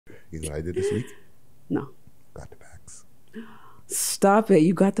You know what I did this week? No. Got the vax. Stop it.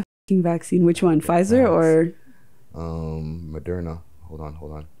 You got the fucking vaccine. Which one? Pfizer or? Moderna. Hold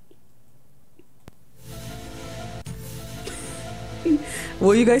on.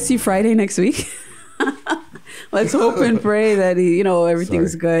 Will you guys see Friday next week? Let's hope and pray that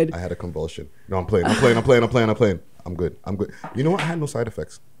everything's good. I had a convulsion. No, I'm playing. I'm good. You know what? I had no side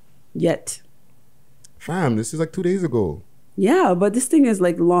effects. Yet. Fam, this is like 2 days ago. Yeah, but this thing is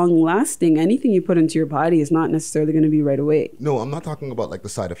like long lasting. Anything you put into your body is not necessarily going to be right away. No, I'm not talking about like the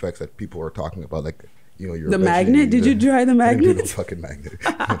side effects that people are talking about. Like, you're the magnet. Did you try the magnet? I didn't do the fucking magnet.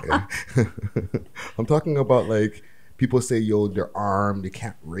 Okay. I'm talking about like people say, their arm, they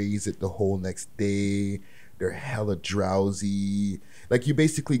can't raise it the whole next day. They're hella drowsy. Like you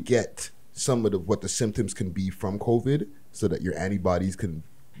basically get some of what the symptoms can be from COVID, so that your antibodies can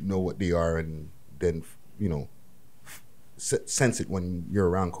know what they are and then sense it when you're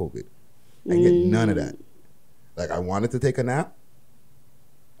around COVID. I get none of that. Like I wanted to take a nap,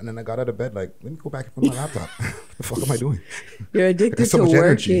 and then I got out of bed like, let me go back in front of my laptop. What the fuck am I doing? You're addicted to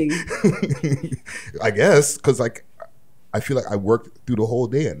working. I guess because like I feel like I worked through the whole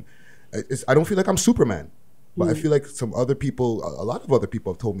day, and I don't feel like I'm Superman, but I feel like some other people, a lot of other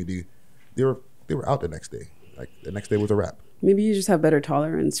people have told me they were out the next day. Like the next day was a wrap. Maybe you just have better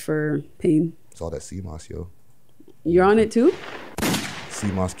tolerance for pain. It's all that CMOS, yo. You're on it too?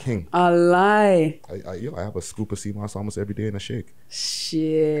 CMOS king. Allizae. I have a scoop of CMOS almost every day in a shake.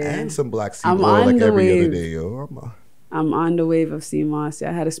 Shit. And some black seed oil like every other day, yo. I'm on the wave of CMOS.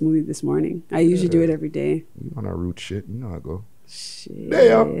 I had a smoothie this morning. I usually do it every day. You on our root shit. You know how I go. Shit.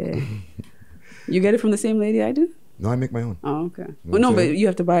 Damn. You get it from the same lady I do? No, I make my own. Oh, okay. Well, no, but you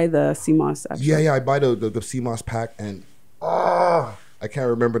have to buy the CMOS. Actually. Yeah. I buy the CMOS pack, and I can't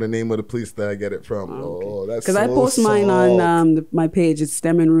remember the name of the place that I get it from. Oh, that's because I post mine on my page. It's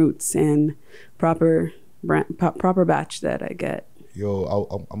Stem and Roots and proper batch that I get. Yo,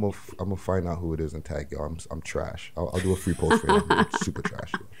 I'm gonna find out who it is and tag y'all. I'm trash. I'll do a free post for you. I'm super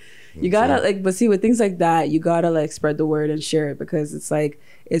trash. You gotta but see, with things like that, you gotta like spread the word and share it, because it's like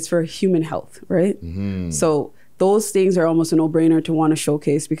it's for human health, right? So those things are almost a no-brainer to want to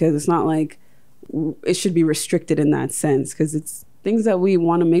showcase, because it's not like it should be restricted in that sense, because it's things that we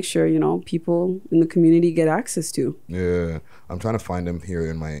want to make sure people in the community get access to. Yeah, I'm trying to find them here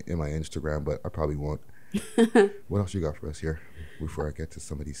in my Instagram, but I probably won't. What else you got for us here before I get to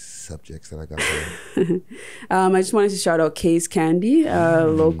some of these subjects that I got there? I just wanted to shout out Kay's Candy,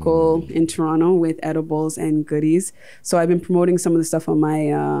 local in Toronto with edibles and goodies. So I've been promoting some of the stuff on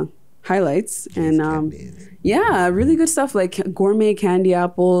my highlights, and yeah, really good stuff, like gourmet candy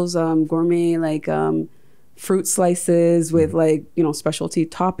apples, gourmet like fruit slices with like specialty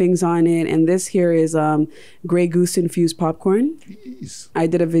toppings on it. And this here is Grey Goose infused popcorn. Jeez. I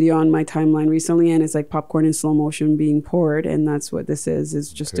did a video on my timeline recently, and it's like popcorn in slow motion being poured, and that's what this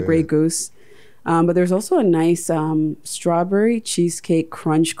is just a Grey Goose. But there's also a nice strawberry cheesecake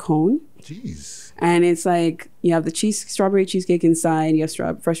crunch cone. Jeez. And it's like you have the strawberry cheesecake inside, you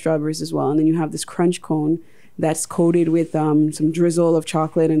have fresh strawberries as well, and then you have this crunch cone that's coated with some drizzle of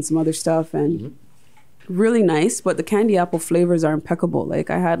chocolate and some other stuff, and really nice. But the candy apple flavors are impeccable. Like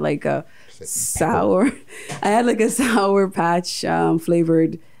I had like a sour patch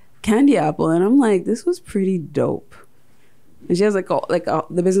flavored candy apple, and I'm like, this was pretty dope. And she has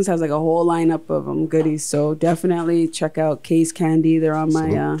the business has like a whole lineup of goodies. So definitely check out Kay's Candy. They're on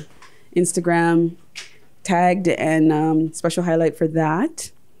my Instagram, tagged, and special highlight for that.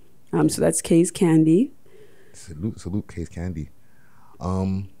 So that's Kay's Candy. Salute Kay's Candy.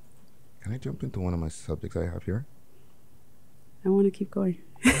 Can I jump into one of my subjects I have here? I want to keep going.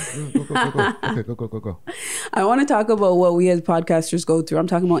 Go. Okay, go. I want to talk about what we as podcasters go through. I'm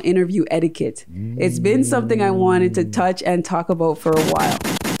talking about interview etiquette. It's been something I wanted to touch and talk about for a while.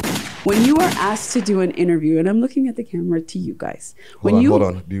 When you are asked to do an interview, and I'm looking at the camera to you guys. Hold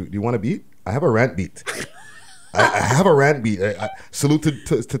on. Do you want a beat? I have a rant beat. I have a rant beat. Salute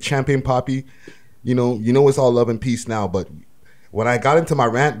to Champagne Poppy. You know it's all love and peace now, but when I got into my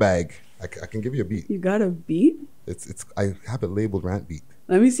rant bag, I can give you a beat. You got a beat? I have it labeled rant beat.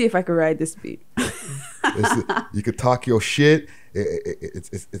 Let me see if I can ride this beat. You could talk your shit.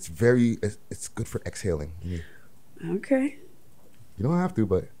 It's good for exhaling. Okay. You don't have to,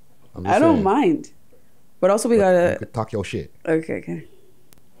 but I don't mind. But also you could talk your shit. Okay.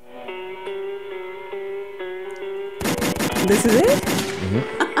 This is it?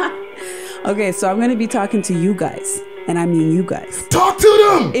 Mm-hmm. Okay, so I'm going to be talking to you guys. And I mean you guys. Talk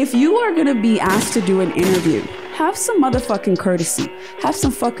to them! If you are going to be asked to do an interview, have some motherfucking courtesy. Have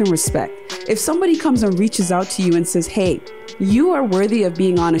some fucking respect. If somebody comes and reaches out to you and says, hey, You are worthy of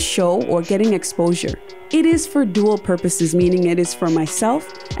being on a show or getting exposure. It is for dual purposes, meaning it is for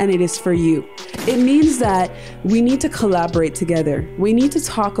myself and it is for you. It means that we need to collaborate together. We need to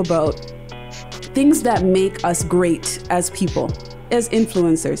talk about things that make us great as people, as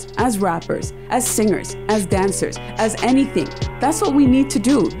influencers, as rappers, as singers, as dancers, as anything. That's what we need to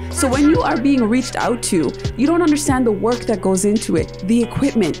do. So when you are being reached out to, you don't understand the work that goes into it, the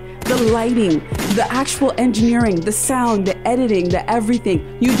equipment, the lighting, the actual engineering, the sound, the editing, the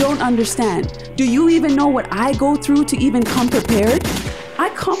everything. You don't understand. Do you even know what I go through to even come prepared?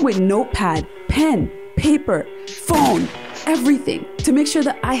 I come with notepad, pen, paper, phone, everything to make sure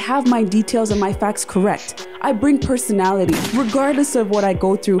that I have my details and my facts correct. I bring personality regardless of what I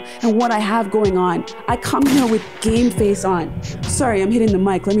go through and what I have going on. I come here with game face on. Sorry, I'm hitting the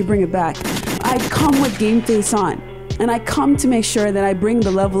mic. Let me bring it back. I come with game face on. And I come to make sure that I bring the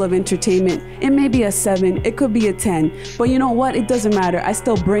level of entertainment. It may be a 7, it could be a 10, but you know what? It doesn't matter. I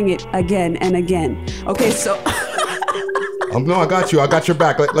still bring it again and again. Okay, so. No, I got you. I got your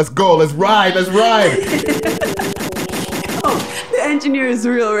back. Let's go. Let's ride. Let's ride. Oh, the engineer is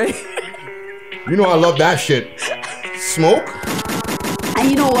real, right? You know I love that shit. Smoke? And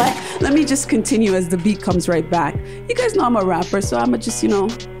you know what? Let me just continue as the beat comes right back. You guys know I'm a rapper, so I'ma just,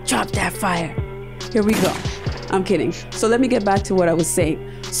 drop that fire. Here we go. I'm kidding. So let me get back to what I was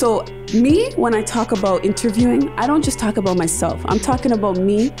saying. So me, when I talk about interviewing, I don't just talk about myself. I'm talking about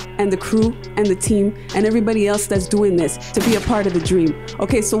me and the crew and the team and everybody else that's doing this to be a part of the dream.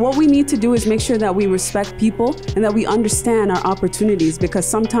 Okay, so what we need to do is make sure that we respect people and that we understand our opportunities, because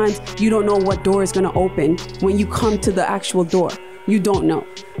sometimes you don't know what door is going to open when you come to the actual door. You don't know.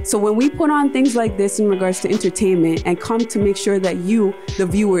 So when we put on things like this in regards to entertainment and come to make sure that you, the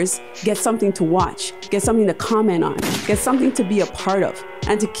viewers, get something to watch, get something to comment on, get something to be a part of,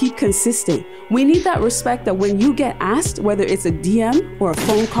 and to keep consistent, we need that respect that when you get asked, whether it's a DM or a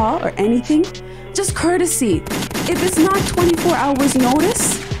phone call or anything, just courtesy. If it's not 24 hours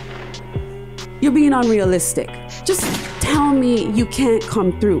notice, you're being unrealistic. Just tell me you can't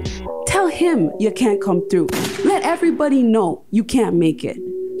come through. Tell him you can't come through. Let everybody know you can't make it.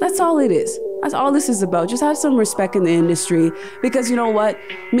 That's all it is. That's all this is about. Just have some respect in the industry, because you know what?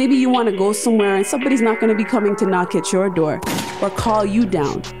 Maybe you want to go somewhere and somebody's not going to be coming to knock at your door or call you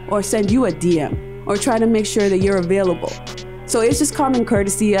down or send you a DM or try to make sure that you're available. So it's just common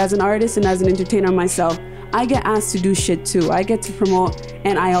courtesy. As an artist and as an entertainer myself, I get asked to do shit too. I get to promote,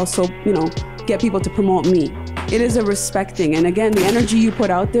 and I also, get people to promote me. It is a respect thing. And again, the energy you put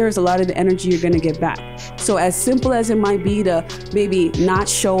out there is a lot of the energy you're going to get back. So as simple as it might be to maybe not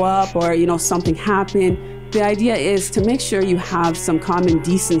show up or, something happen, the idea is to make sure you have some common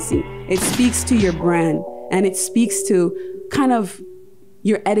decency. It speaks to your brand, and it speaks to kind of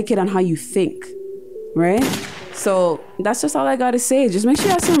your etiquette on how you think, right? So that's just all I got to say. Just make sure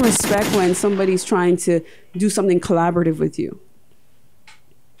you have some respect when somebody's trying to do something collaborative with you.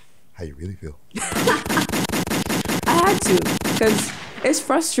 How you really feel? I had to, because it's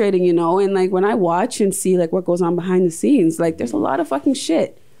frustrating, and like when I watch and see like what goes on behind the scenes, like there's a lot of fucking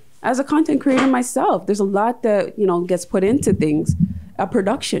shit. As a content creator myself, there's a lot that, gets put into things. A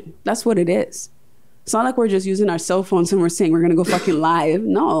production, that's what it is. It's not like we're just using our cell phones and we're saying we're gonna go fucking live.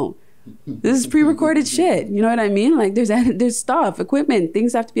 No, this is pre-recorded shit. You know what I mean? Like there's stuff, equipment,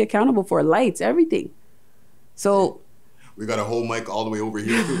 things have to be accountable for, lights, everything. So we got a whole mic all the way over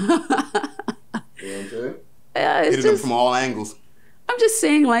here too. You know what I'm saying? Yeah, it's hitting them from all angles. I'm just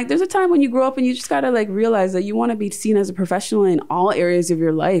saying, like, there's a time when you grow up and you just gotta like realize that you want to be seen as a professional in all areas of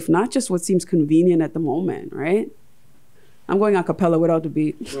your life, not just what seems convenient at the moment, right? I'm going a cappella without the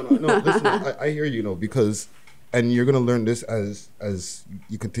beat. No, listen, I hear you, because, and you're gonna learn this as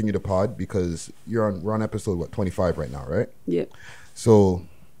you continue to pod, because we're on episode 25 right now, right? Yeah. So,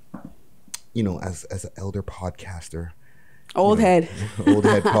 as an elder podcaster, old head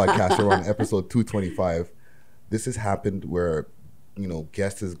podcaster, we're on episode 225. This has happened where,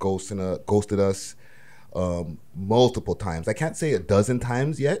 guest has ghosted us multiple times. I can't say a dozen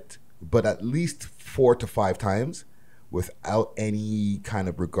times yet, but at least 4 to 5 times without any kind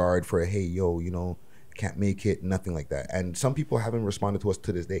of regard for, hey, yo, can't make it, nothing like that. And some people haven't responded to us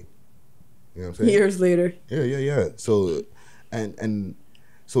to this day. You know what I'm saying? Years later. Yeah. So, and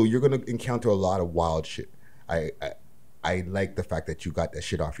so you're going to encounter a lot of wild shit. I like the fact that you got that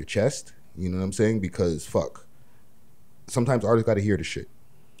shit off your chest. You know what I'm saying? Because fuck, sometimes artists got to hear the shit.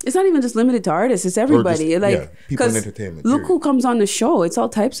 It's not even just limited to artists. It's everybody. People in entertainment. Look who comes on the show. It's all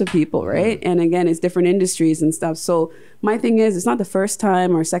types of people, right? And again, it's different industries and stuff. So my thing is, it's not the first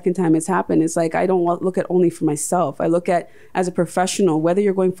time or second time it's happened. It's like, I don't look at only for myself. I look at as a professional, whether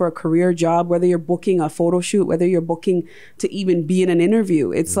you're going for a career job, whether you're booking a photo shoot, whether you're booking to even be in an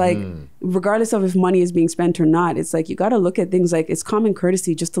interview. It's like, regardless of if money is being spent or not, it's like, you got to look at things like it's common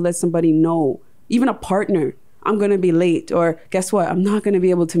courtesy just to let somebody know, even a partner, I'm going to be late, or guess what? I'm not going to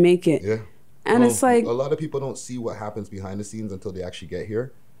be able to make it. Yeah. And it's like, a lot of people don't see what happens behind the scenes until they actually get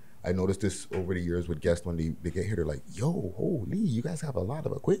here. I noticed this over the years with guests when they get here, they're like, yo, holy, you guys have a lot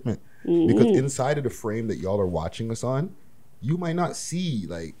of equipment. Because inside of the frame that y'all are watching us on, you might not see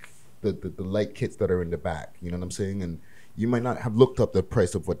like the light kits that are in the back. You know what I'm saying? And you might not have looked up the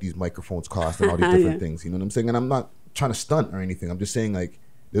price of what these microphones cost and all these different things. You know what I'm saying? And I'm not trying to stunt or anything. I'm just saying, like,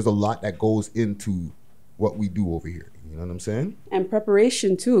 there's a lot that goes into what we do over here. You know what I'm saying? And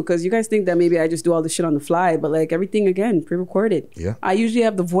preparation too, because you guys think that maybe I just do all this shit on the fly, but like everything, again, pre-recorded. Yeah. I usually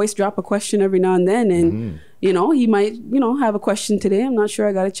have the voice drop a question every now and then, and you know, he might, you know, have a question today. I'm not sure.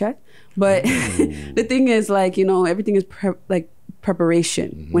 I got to check. But the thing is, like, you know, everything is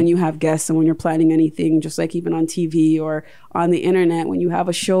preparation when you have guests and when you're planning anything, just like even on TV or on the internet, when you have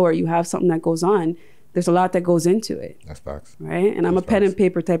a show or you have something that goes on, there's a lot that goes into it. That's facts. Right? And I'm a pen and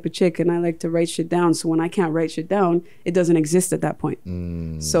paper type of chick, and I like to write shit down. So when I can't write shit down, it doesn't exist at that point.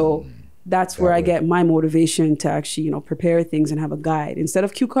 So that's where I get my motivation to actually, you know, prepare things and have a guide. Instead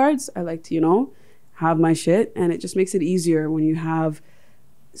of cue cards, I like to, you know, have my shit, and it just makes it easier when you have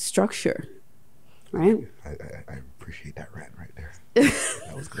structure. Right? I appreciate that rant right there.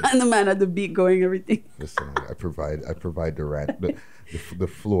 That was good. And the man had the beat going, everything. Listen, I provide the rant, the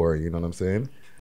floor, you know what I'm saying?